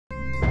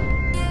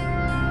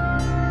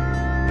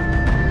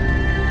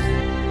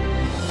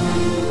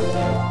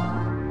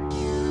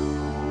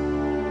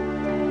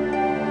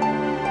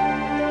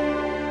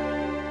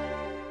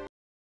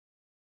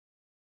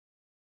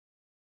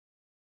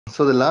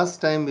So the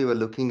last time we were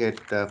looking at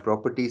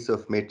properties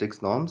of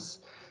matrix norms.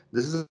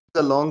 This is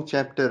a long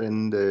chapter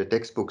in the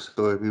textbook,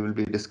 so we will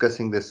be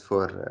discussing this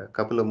for a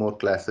couple of more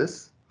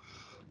classes.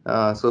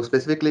 So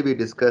specifically, we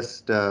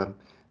discussed L1,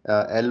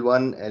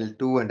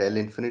 L2, and L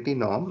infinity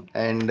norm,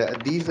 and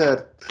these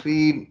are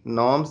three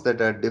norms that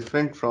are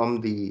different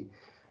from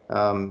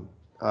um,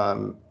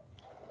 um,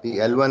 the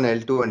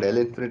L1, L2, and L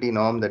infinity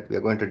norm that we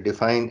are going to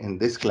define in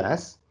this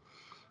class.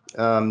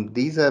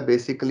 These are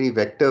basically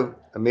vector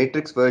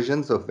matrix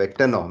versions of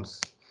vector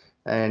norms.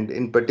 And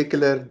in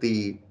particular,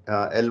 the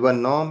L1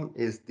 norm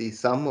is the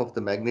sum of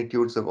the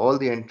magnitudes of all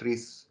the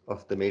entries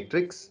of the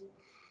matrix.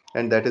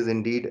 And that is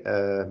indeed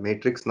a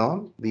matrix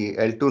norm. The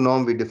L2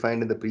 norm we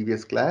defined in the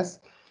previous class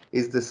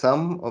is the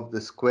sum of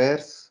the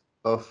squares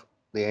of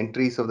the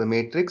entries of the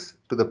matrix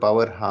to the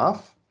power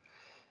half.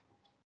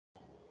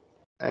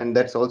 And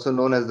that's also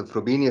known as the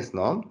Frobenius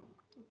norm.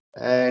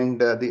 And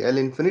the L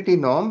infinity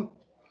norm,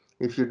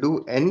 if you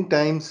do n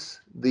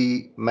times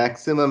the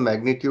maximum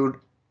magnitude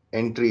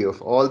entry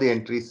of all the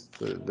entries,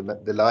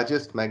 the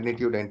largest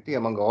magnitude entry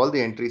among all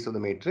the entries of the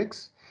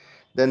matrix,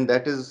 then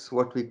that is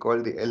what we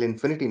call the L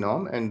infinity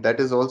norm, and that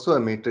is also a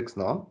matrix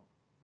norm.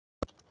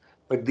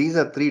 But these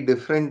are three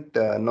different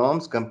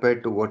norms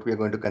compared to what we are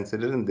going to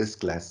consider in this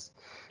class.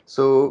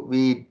 So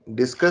we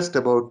discussed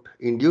about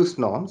induced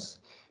norms,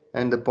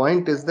 and the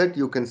point is that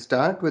you can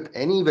start with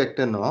any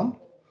vector norm,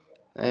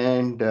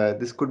 and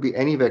this could be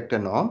any vector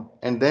norm,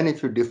 and then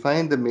if you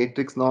define the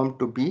matrix norm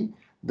to be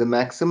the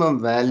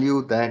maximum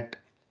value that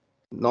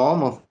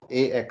norm of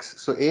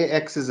ax. So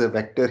ax is a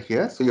vector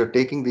here, so you're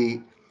taking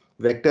the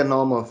vector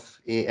norm of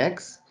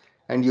ax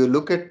and you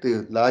look at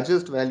the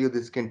largest value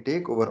this can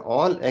take over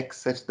all x,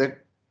 such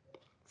that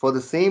for the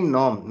same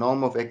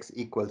norm of x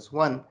equals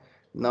 1,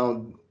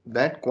 now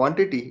that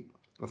quantity,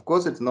 of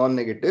course it's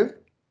non-negative,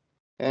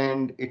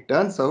 and it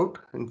turns out,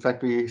 in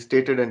fact, we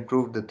stated and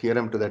proved the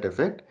theorem to that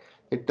effect.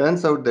 It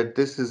turns out that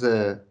this is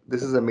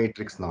a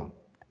matrix norm.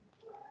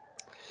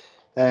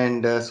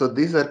 And so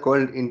these are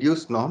called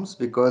induced norms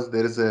because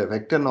there is a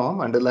vector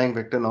norm, underlying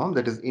vector norm,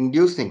 that is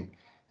inducing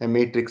a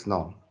matrix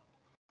norm.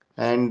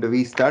 And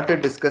we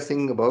started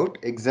discussing about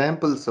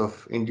examples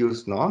of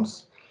induced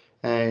norms.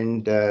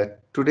 And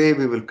today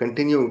we will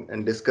continue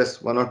and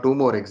discuss one or two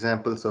more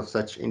examples of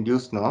such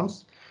induced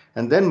norms,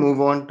 and then move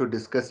on to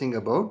discussing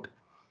about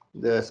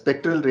the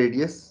spectral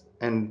radius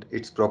and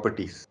its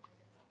properties.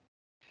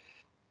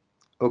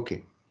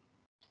 Okay.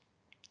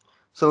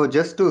 So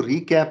just to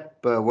recap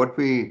what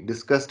we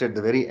discussed at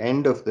the very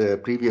end of the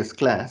previous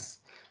class,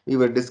 we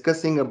were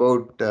discussing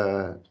about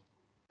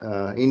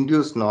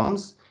induced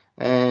norms,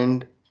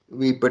 and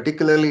we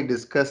particularly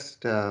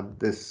discussed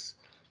this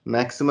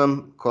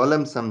maximum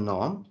column sum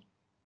norm.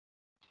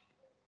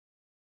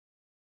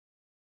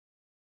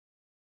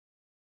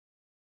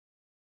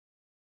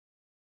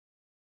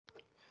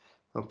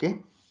 Okay,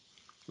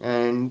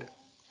 and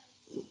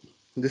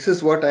this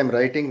is what I'm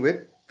writing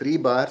with 3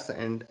 bars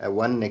and a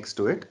 1 next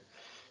to it,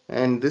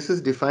 and this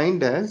is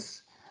defined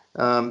as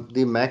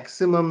the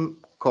maximum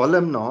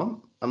column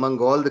norm among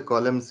all the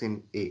columns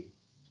in A,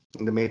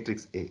 in the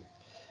matrix A.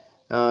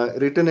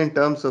 Written in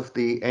terms of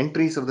the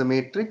entries of the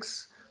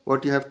matrix,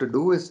 what you have to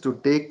do is to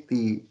take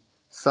the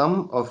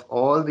sum of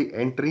all the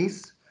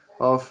entries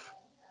of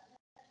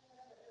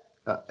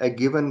a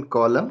given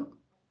column,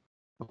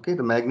 okay,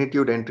 the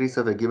magnitude entries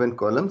of a given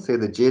column, say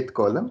the jth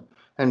column,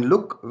 and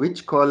look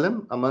which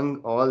column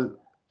among all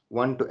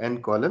 1 to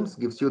n columns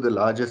gives you the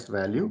largest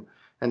value,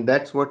 and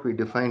that's what we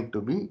define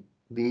to be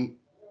the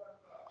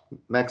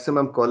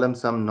maximum column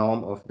sum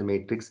norm of the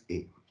matrix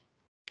A.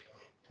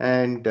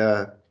 And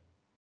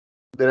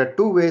there are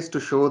two ways to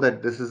show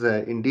that this is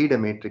indeed a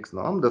matrix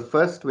norm. The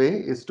first way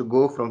is to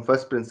go from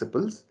first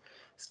principles,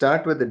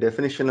 start with the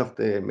definition of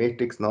the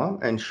matrix norm,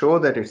 and show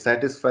that it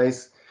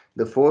satisfies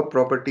the 4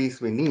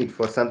 properties we need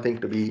for something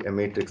to be a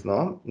matrix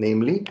norm,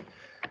 namely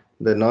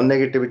the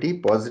non-negativity,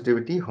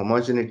 positivity,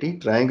 homogeneity,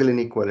 triangle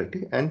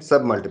inequality, and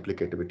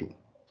submultiplicativity.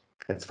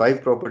 That's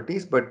 5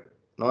 properties, but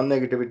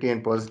non-negativity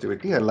and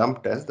positivity are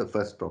lumped as the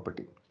first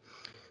property.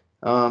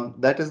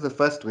 That is the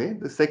first way.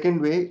 The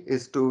second way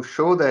is to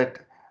show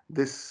that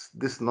this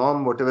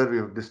norm,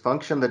 this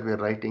function that we are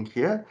writing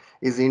here,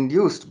 is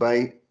induced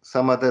by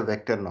some other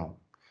vector norm.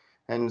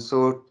 And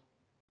so,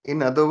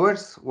 in other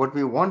words, what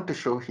we want to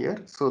show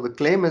here, so the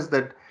claim is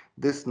that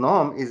this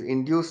norm is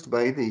induced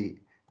by the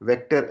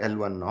vector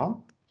L1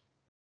 norm.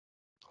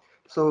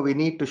 So we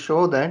need to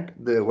show that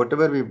the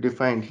whatever we've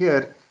defined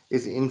here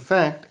is in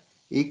fact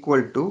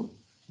equal to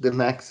the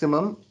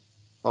maximum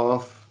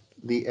of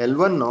the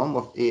L1 norm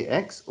of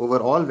Ax over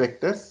all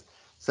vectors,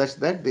 such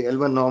that the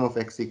L1 norm of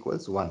x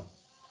equals 1.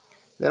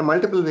 There are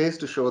multiple ways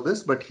to show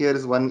this, but here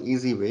is one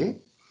easy way.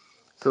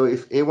 So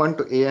if A1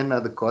 to An are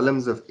the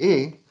columns of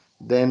A,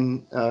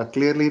 then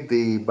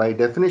clearly by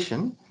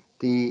definition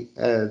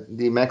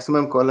the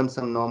maximum column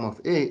sum norm of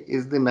A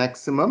is the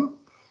maximum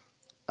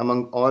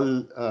among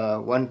all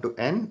 1 to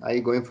n, I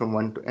going from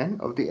 1 to n,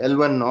 of the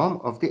L1 norm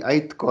of the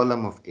ith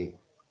column of A.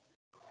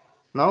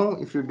 Now,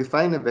 if you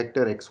define a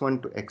vector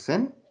x1 to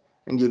xn,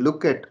 and you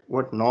look at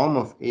what norm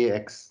of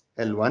AX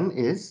L1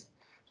 is,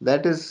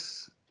 that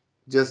is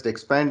just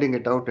expanding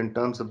it out in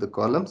terms of the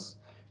columns.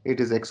 It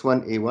is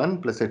x1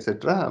 a1 plus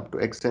etc. up to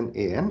xn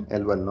an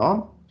L1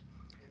 norm.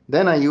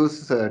 Then I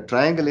use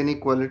triangle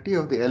inequality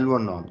of the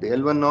L1 norm. The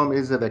L1 norm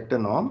is a vector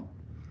norm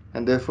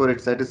and therefore it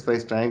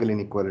satisfies triangle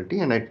inequality,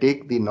 and I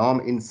take the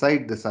norm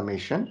inside the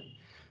summation.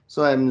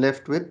 So I am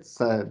left with,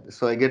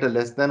 so I get a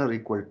less than or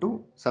equal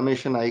to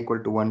summation I equal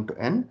to 1 to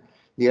n,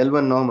 the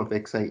L1 norm of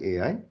xi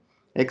ai.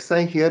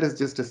 Xi here is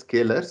just a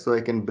scalar, so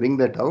I can bring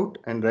that out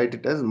and write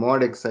it as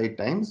mod xi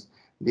times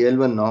the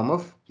L1 norm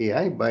of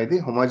ai by the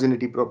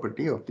homogeneity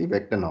property of the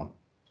vector norm.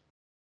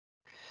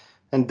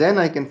 And then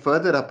I can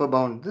further upper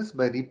bound this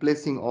by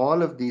replacing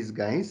all of these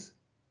guys,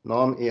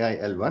 norm ai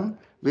L1,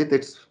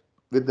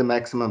 with the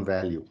maximum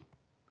value,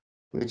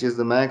 which is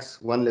the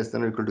max 1 less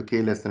than or equal to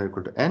k less than or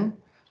equal to n,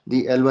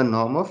 the L1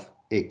 norm of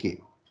ak.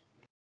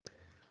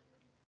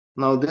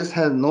 Now this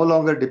has no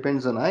longer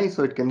depends on I,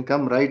 so it can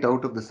come right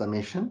out of the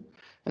summation.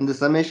 And the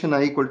summation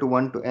I equal to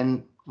 1 to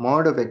n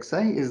mod of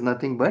xi is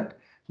nothing but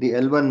the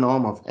L1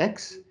 norm of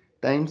x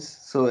times,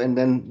 so and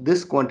then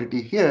this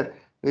quantity here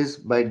is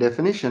by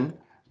definition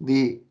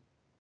the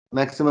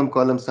maximum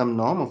column sum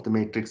norm of the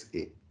matrix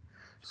A.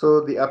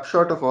 So the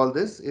upshot of all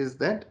this is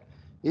that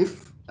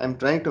if I'm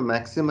trying to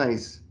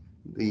maximize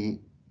the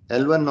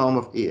L1 norm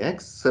of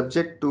AX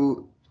subject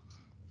to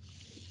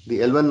the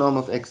L1 norm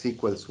of x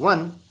equals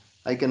 1,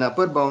 I can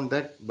upper bound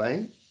that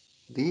by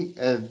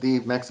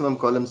the maximum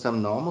column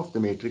sum norm of the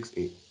matrix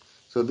A.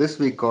 So this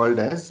we called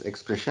as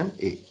expression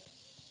A.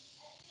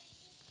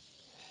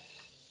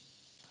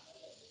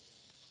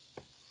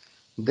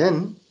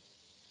 Then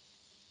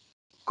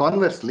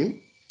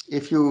conversely,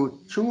 if you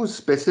choose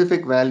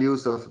specific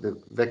values of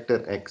the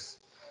vector x,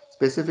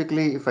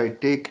 specifically if I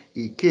take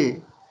Ek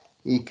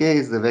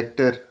is the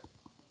vector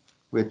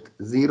with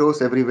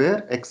zeros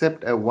everywhere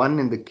except a 1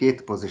 in the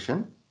kth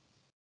position.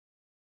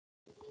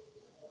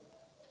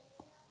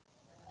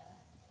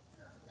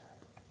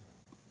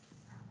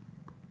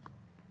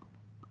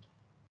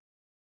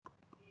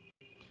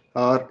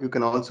 Or you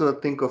can also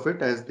think of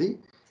it as the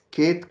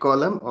kth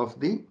column of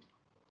the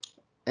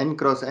n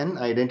cross n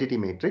identity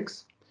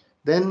matrix.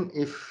 Then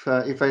if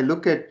I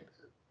look at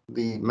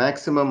the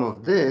maximum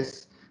of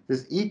this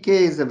Ek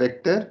is a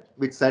vector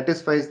which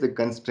satisfies the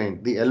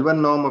constraint. The L1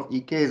 norm of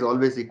Ek is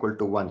always equal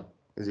to 1,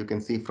 as you can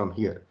see from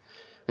here.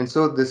 And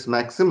so this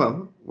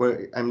maximum,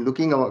 where I'm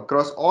looking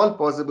across all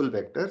possible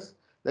vectors,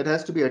 that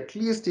has to be at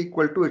least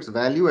equal to its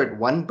value at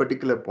one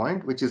particular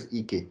point, which is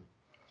Ek.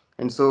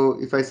 And so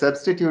if I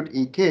substitute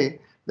Ek,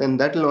 then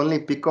that will only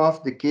pick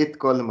off the kth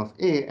column of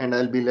A and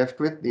I'll be left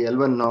with the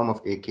L1 norm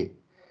of Ak.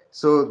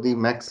 So the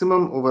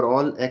maximum over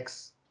all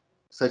x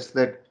such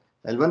that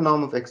L1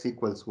 norm of x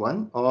equals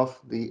 1 of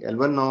the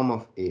L1 norm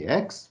of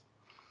Ax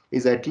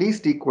is at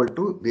least equal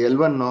to the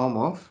L1 norm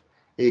of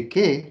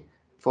Ak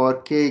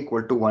for k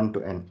equal to 1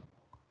 to n.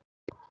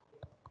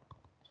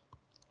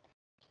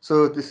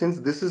 So since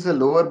this is a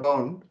lower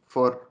bound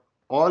for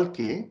all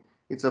k,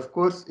 it's of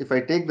course if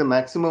I take the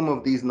maximum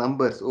of these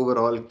numbers over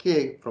all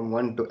k from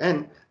 1 to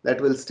n,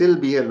 that will still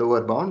be a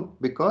lower bound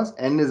because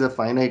n is a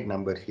finite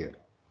number here.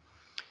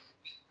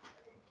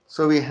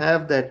 So we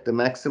have that the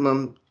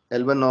maximum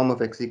L1 norm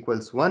of x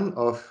equals 1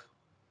 of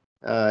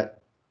uh,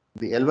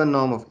 the L1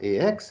 norm of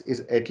Ax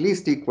is at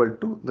least equal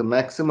to the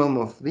maximum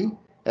of the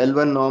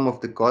L1 norm of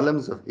the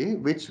columns of A,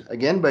 which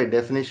again by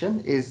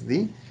definition is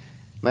the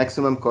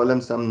maximum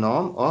column sum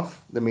norm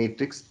of the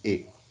matrix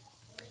A.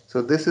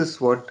 So this is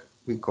what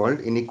we called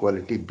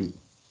inequality B.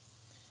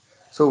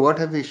 So what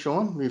have we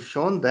shown? We've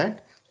shown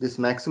that this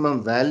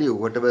maximum value,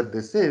 whatever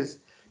this is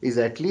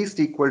at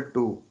least equal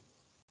to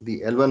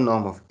the L1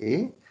 norm of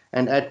A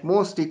and at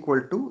most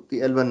equal to the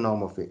L1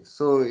 norm of A.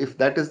 So if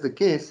that is the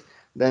case,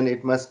 then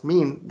it must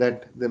mean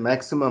that the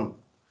maximum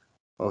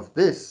of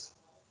this,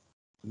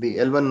 the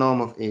L1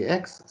 norm of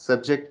Ax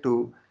subject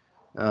to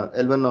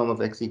L1 norm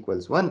of x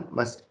equals 1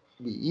 must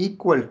be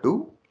equal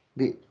to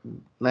the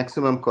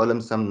maximum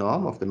column sum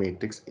norm of the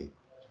matrix A.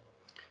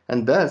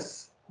 And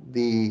thus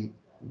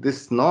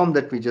this norm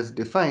that we just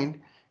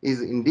defined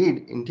is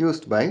indeed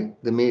induced by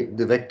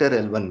the vector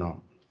L1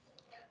 norm.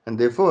 And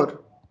therefore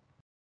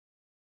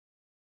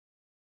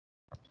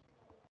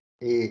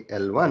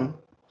AL1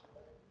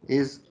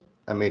 is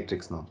a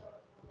matrix norm.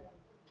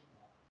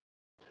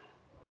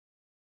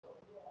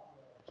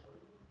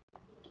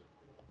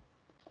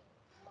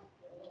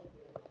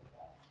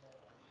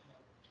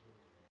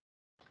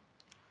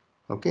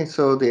 Okay,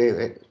 so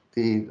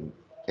the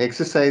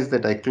exercise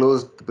that I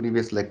closed the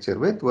previous lecture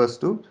with was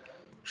to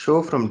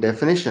show from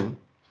definition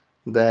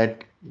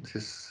that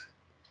this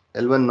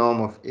L1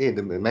 norm of A,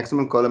 the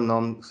maximum column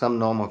norm, sum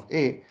norm of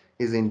A,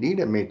 is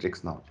indeed a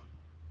matrix norm.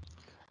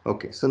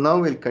 Okay, so now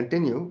we'll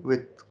continue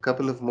with a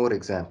couple of more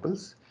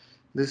examples.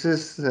 This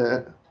is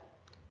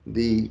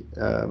the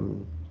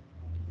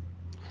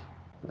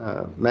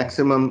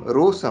maximum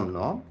row sum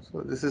norm.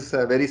 So this is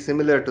very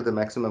similar to the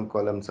maximum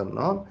column sum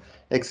norm,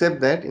 except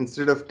that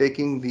instead of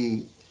taking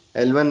the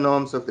L1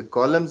 norms of the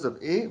columns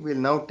of A will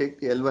now take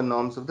the L1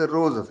 norms of the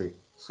rows of A.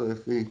 So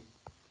if we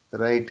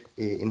write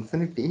A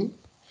infinity,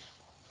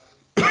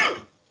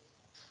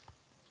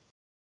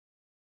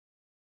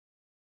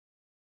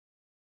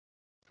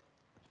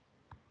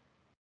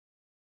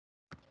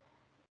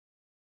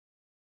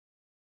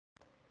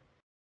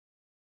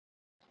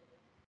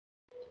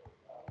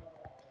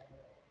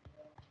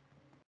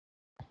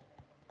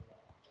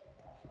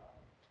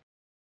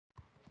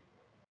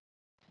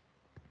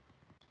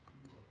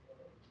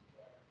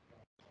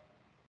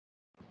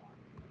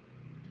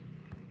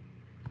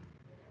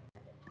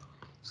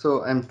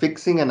 so I'm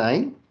fixing an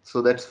I,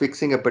 so that's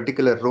fixing a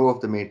particular row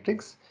of the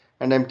matrix,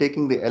 and I'm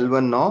taking the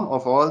L1 norm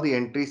of all the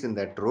entries in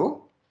that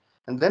row,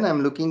 and then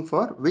I'm looking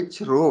for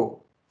which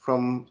row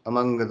from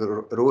among the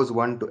rows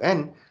 1 to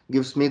n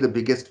gives me the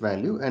biggest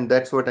value, and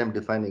that's what I'm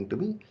defining to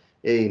be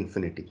A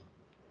infinity.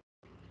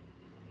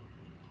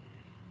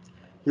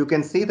 You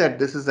can see that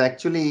this is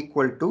actually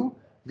equal to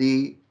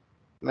the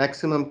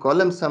maximum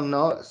column sum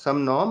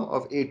norm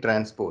of A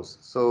transpose.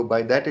 So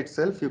by that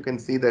itself you can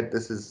see that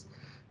this is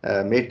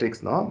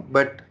matrix norm,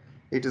 but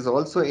it is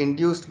also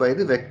induced by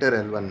the vector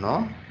L1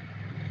 norm,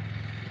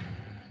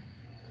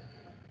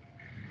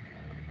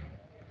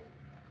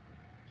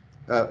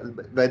 uh,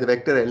 by the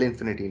vector L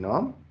infinity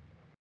norm,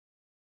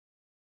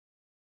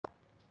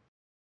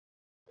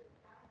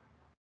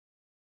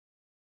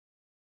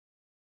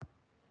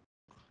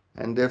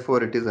 and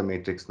therefore it is a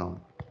matrix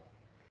norm.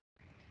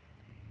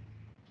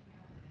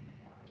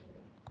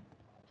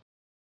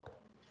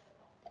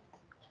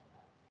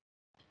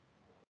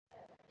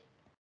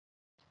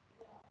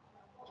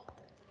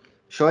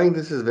 Showing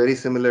this is very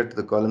similar to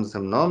the column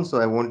sum norm,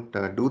 so I won't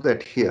do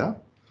that here,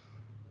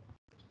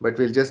 but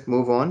we'll just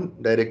move on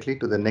directly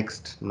to the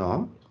next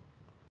norm,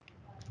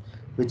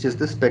 which is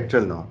the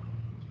spectral norm.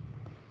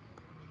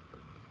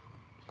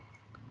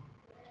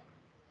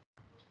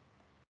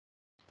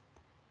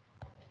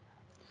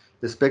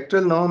 The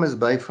spectral norm is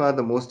by far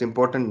the most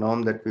important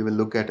norm that we will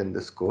look at in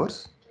this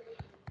course,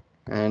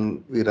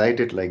 and we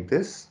write it like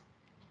this,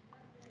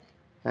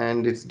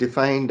 and it's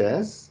defined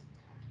as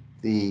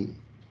the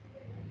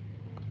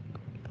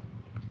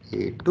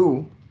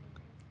A2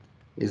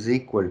 is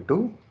equal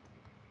to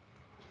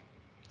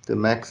the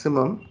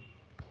maximum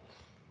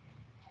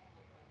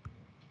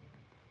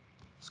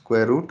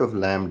square root of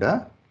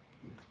lambda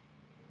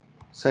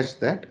such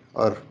that,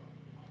 or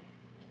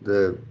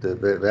the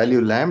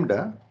value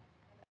lambda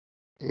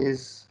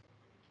is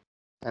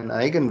an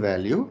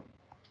eigenvalue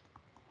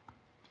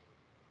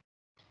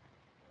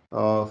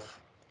of,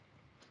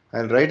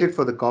 I'll write it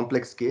for the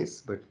complex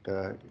case, but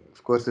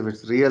of course if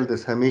it's real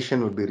this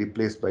Hermitian would be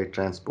replaced by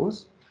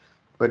transpose,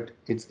 but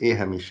it's A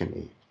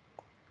Hermitian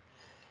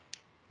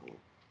A.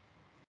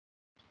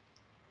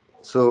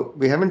 So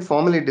we haven't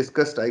formally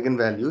discussed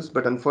eigenvalues,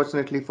 but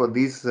unfortunately for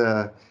these,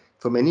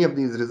 for many of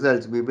these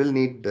results, we will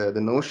need the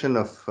notion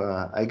of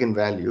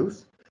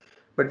eigenvalues.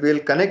 But we'll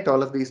connect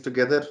all of these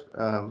together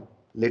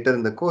later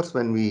in the course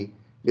when we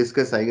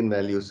discuss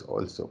eigenvalues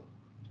also.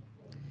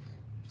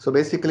 So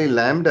basically,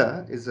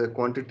 lambda is a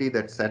quantity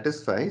that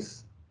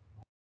satisfies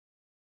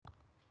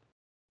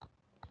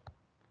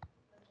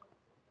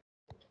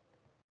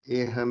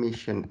A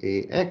Hermitian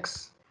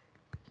Ax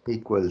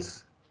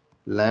equals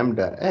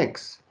lambda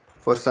x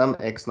for some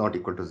x not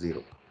equal to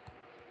 0.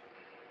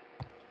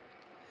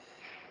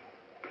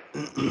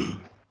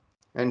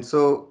 And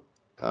so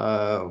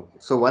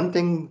one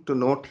thing to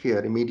note here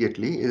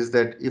immediately is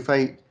that if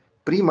I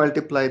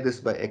pre-multiply this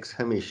by x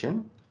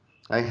Hermitian,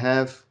 I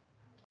have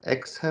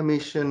x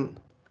Hermitian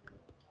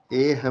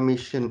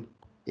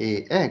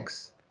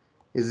Ax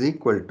is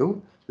equal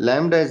to,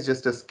 lambda is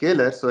just a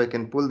scalar, so I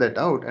can pull that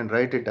out and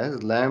write it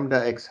as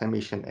lambda x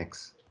Hermitian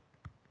x.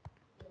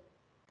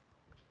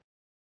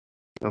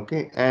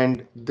 Okay,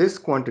 and this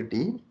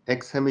quantity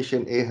x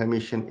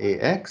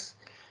Hermitian Ax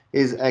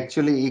is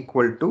actually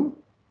equal to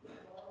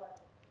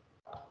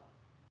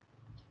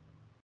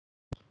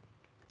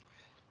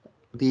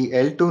the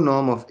L2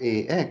 norm of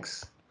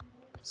Ax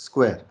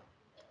square.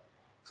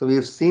 So we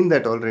have seen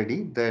that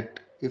already, that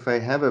if I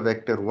have a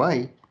vector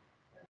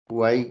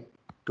y2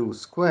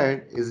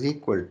 squared is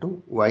equal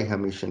to y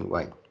Hermitian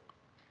y.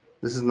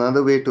 This is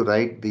another way to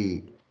write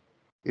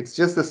it's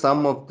just the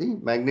sum of the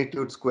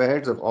magnitude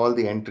squares of all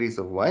the entries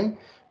of y,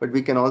 but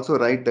we can also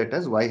write that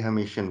as y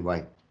Hermitian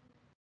y.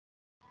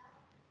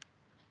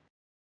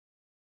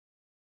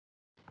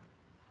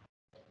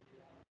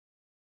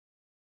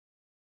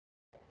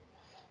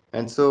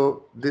 And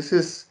so this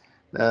is,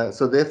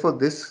 so therefore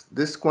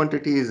this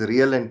quantity is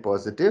real and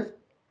positive,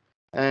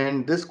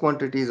 and this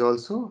quantity is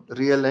also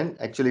real and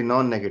actually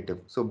non-negative.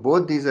 So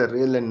both these are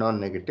real and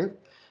non-negative,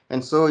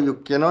 and so you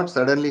cannot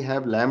suddenly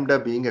have lambda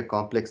being a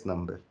complex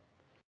number.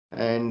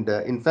 And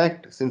in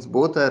fact, since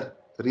both are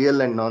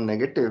real and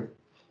non-negative,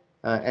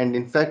 and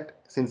in fact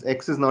since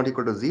x is not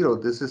equal to 0,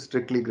 this is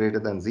strictly greater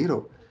than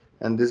 0,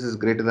 and this is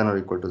greater than or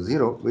equal to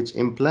 0, which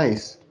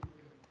implies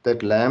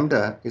that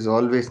lambda is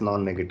always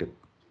non-negative.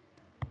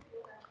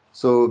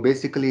 So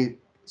basically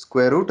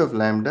square root of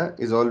lambda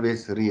is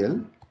always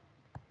real,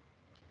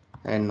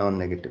 and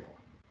non-negative.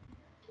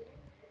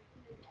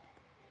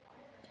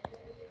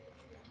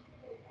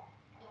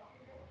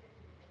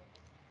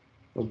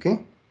 Okay.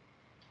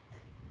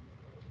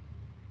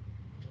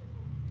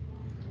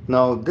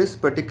 Now this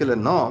particular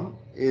norm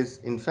is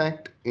in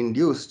fact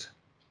induced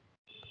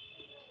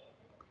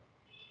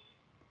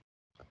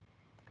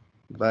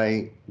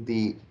by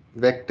the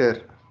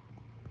vector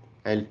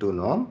L2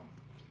 norm,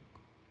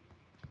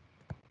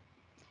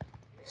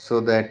 so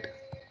that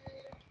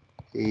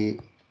a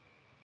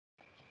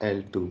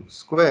L2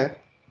 square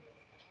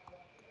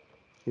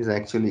is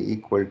actually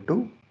equal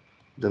to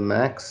the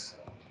max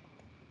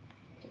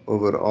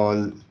over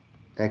all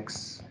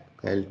x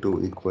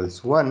L2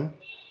 equals 1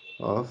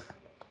 of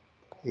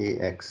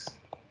ax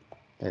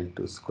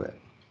L2 square.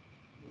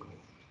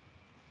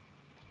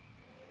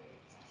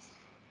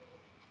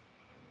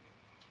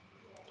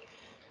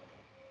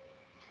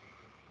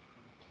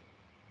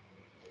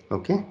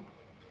 Okay.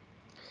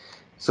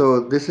 So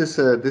this is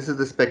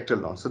the spectral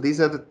norm. So these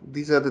are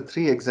the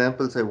three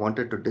examples I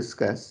wanted to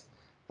discuss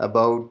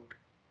about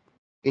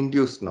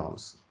induced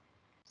norms.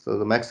 So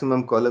the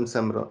maximum column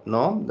sum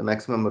norm, the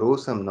maximum row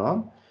sum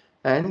norm,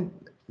 and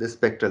the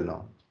spectral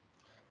norm.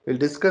 We'll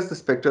discuss the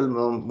spectral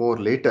norm more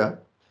later,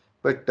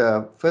 but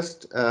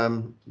first,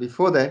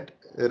 before that,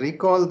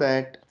 recall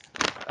that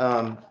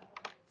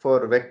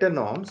for vector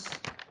norms,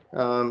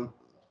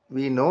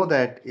 we know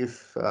that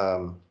if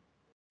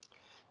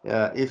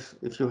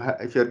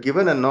you're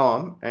given a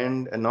norm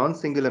and a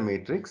non-singular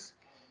matrix,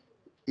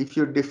 if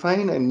you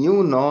define a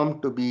new norm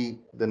to be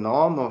the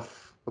norm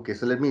of, okay,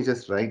 so let me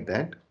just write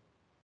that.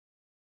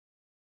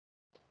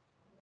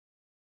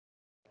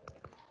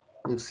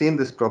 We've seen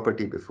this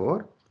property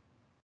before.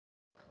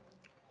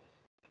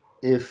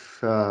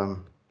 If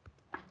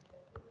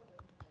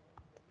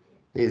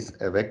is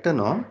a vector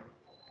norm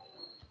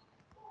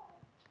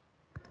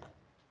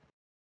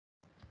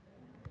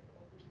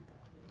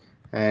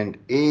and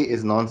A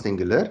is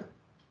non-singular,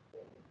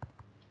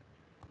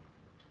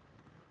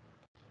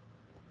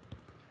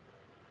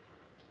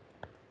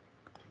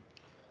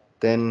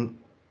 then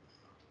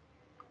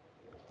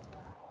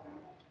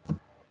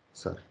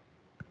sorry,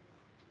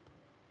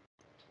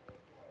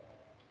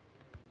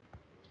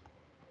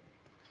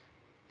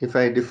 if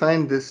I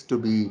define this to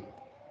be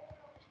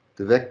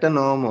the vector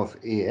norm of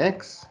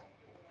Ax,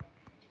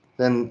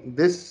 then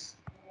this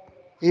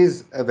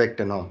is a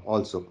vector norm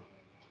also.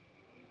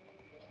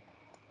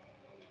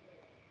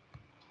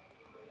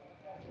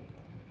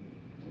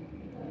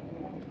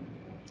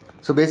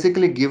 So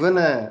basically, given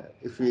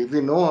if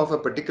we know of a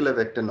particular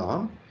vector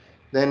norm,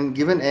 then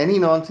given any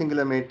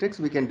non-singular matrix,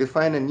 we can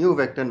define a new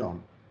vector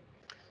norm.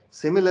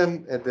 Similar,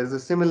 there's a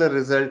similar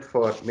result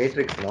for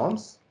matrix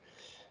norms.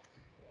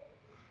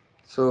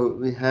 So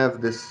we have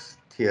this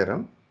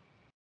theorem.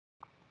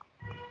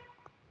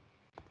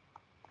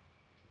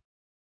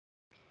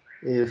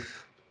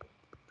 If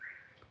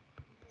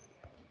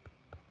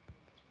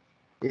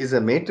is a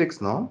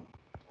matrix norm,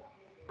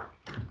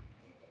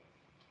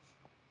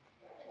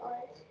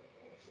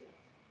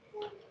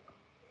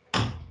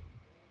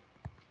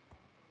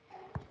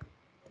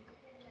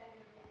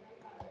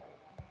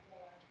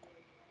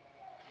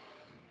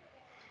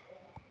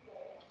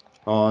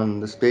 on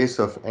the space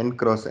of n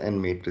cross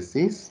n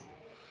matrices,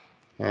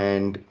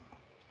 and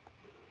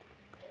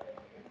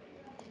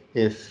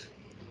if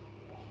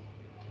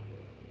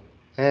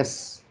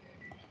S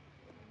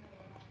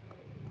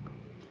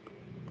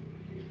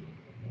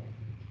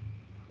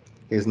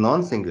is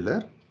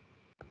non-singular,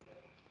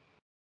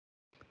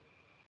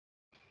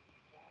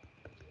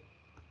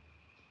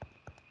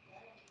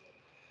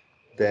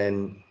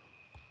 then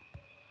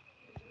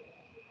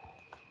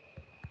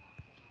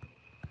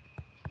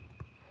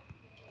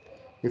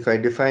if I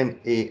define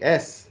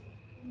AS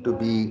to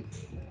be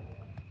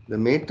the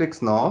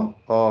matrix norm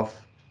of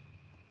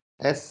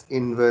S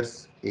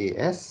inverse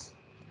AS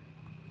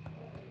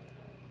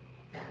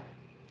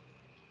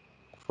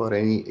for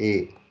any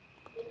A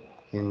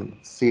in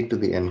C to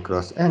the n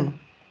cross n,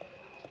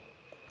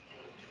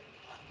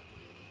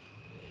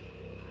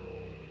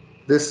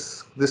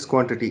 this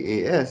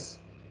quantity AS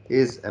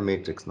is a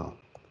matrix norm.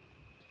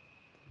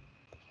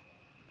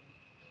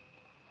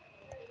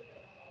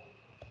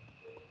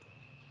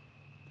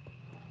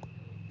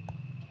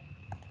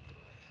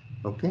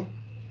 Okay.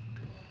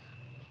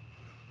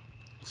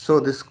 So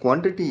this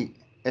quantity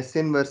S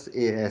inverse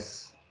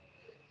AS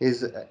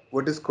is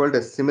what is called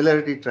a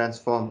similarity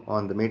transform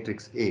on the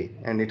matrix A,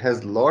 and it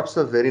has lots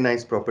of very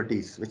nice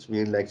properties which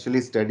we will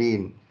actually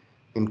study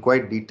in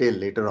quite detail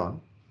later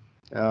on.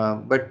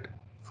 But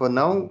for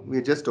now,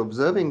 we're just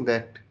observing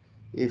that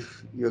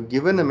if you're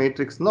given a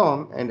matrix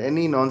norm and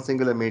any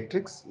non-singular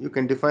matrix, you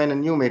can define a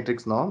new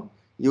matrix norm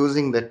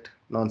using that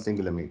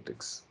non-singular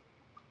matrix.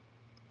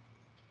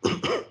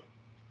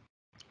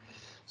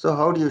 So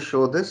how do you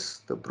show this?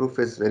 The proof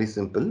is very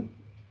simple.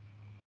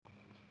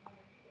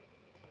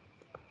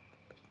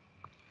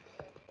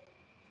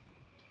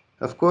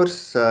 Of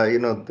course,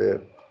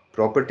 the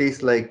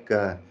properties like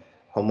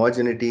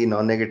homogeneity,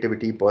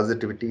 non-negativity,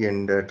 positivity,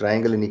 and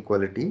triangle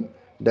inequality,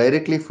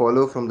 directly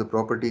follow from the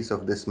properties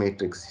of this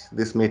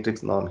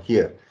matrix norm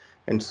here.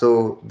 And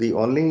so the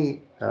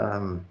only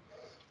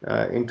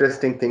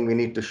interesting thing we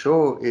need to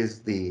show is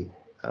the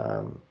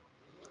um,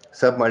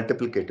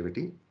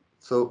 submultiplicativity.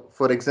 So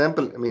for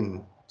example, I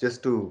mean,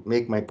 just to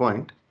make my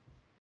point,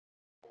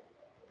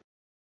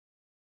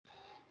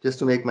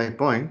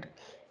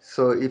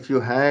 so if you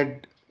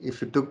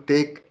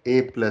take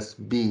A plus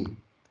B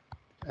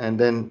and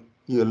then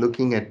you're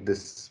looking at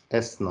this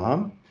S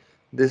norm,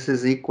 this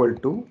is equal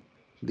to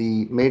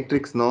the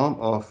matrix norm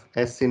of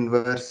S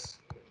inverse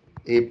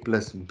A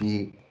plus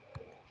B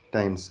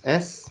times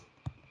S,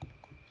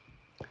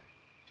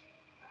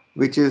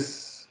 which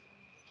is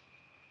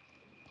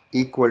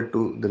equal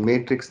to the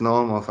matrix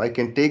norm of, I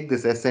can take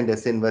this S and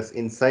S inverse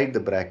inside the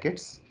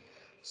brackets,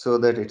 so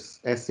that it's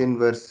S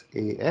inverse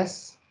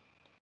AS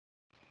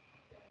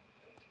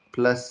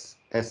plus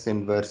S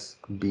inverse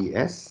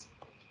BS,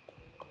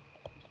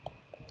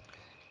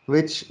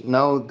 which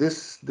now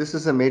this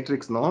is a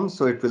matrix norm,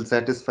 so it will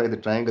satisfy the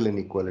triangle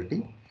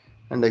inequality,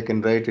 and I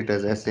can write it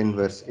as S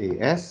inverse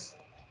AS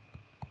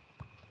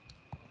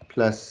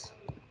plus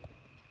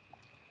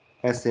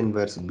S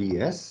inverse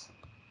BS,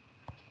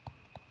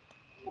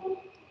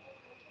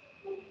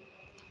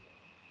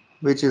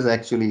 which is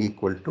actually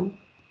equal to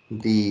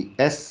the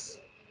S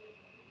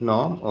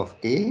norm of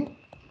A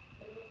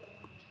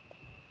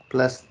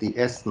plus the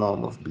S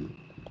norm of B.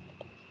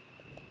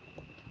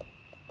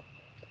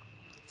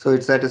 So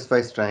it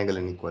satisfies triangle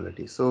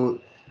inequality.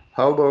 So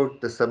how about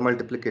the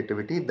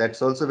submultiplicativity?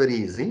 That's also very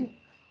easy.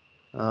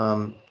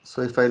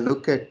 So if I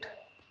look at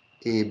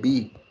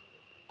AB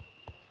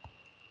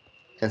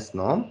S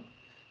norm,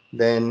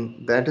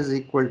 then that is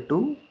equal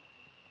to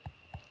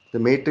the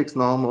matrix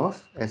norm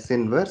of S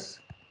inverse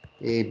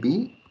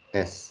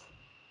ABS.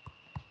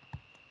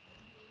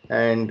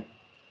 And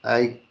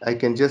I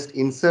can just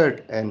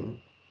insert an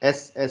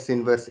S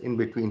inverse in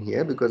between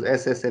here, because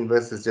S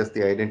inverse is just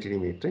the identity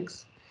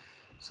matrix.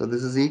 So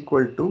this is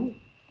equal to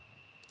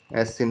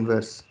S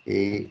inverse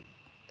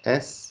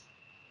AS,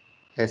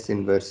 S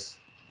inverse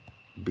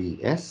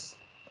BS.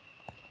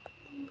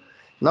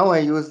 Now I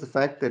use the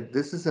fact that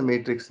this is a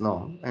matrix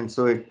norm, and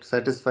so it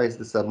satisfies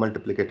the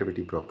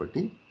submultiplicativity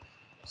property.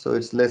 So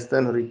it's less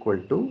than or equal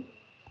to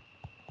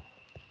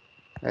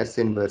S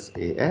inverse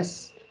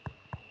AS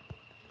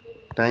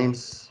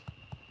times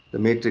the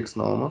matrix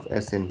norm of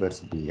S inverse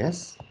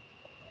BS,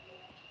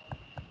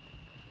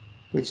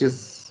 which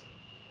is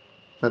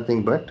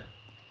nothing but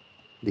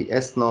the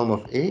S norm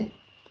of A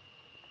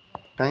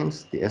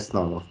times the S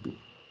norm of B.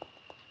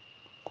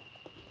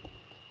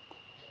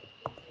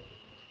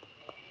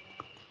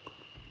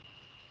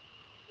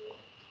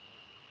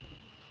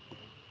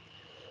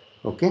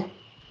 Okay.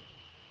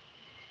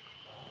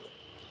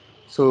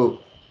 So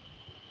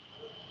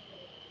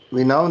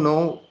we now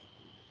know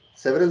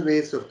several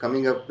ways of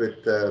coming up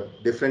with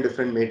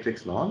different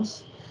matrix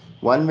norms.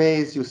 One way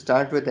is you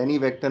start with any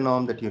vector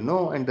norm that you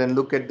know and then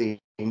look at the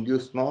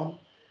induced norm.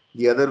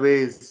 The other way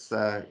is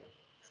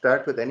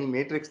start with any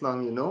matrix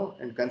norm you know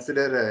and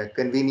consider a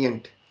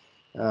convenient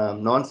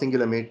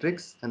non-singular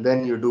matrix, and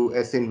then you do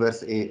S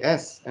inverse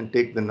AS and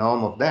take the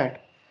norm of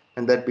that,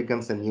 and that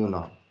becomes a new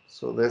norm.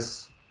 So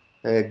there's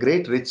a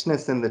great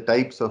richness in the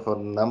types of, or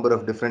number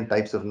of different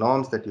types of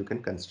norms that you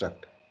can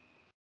construct.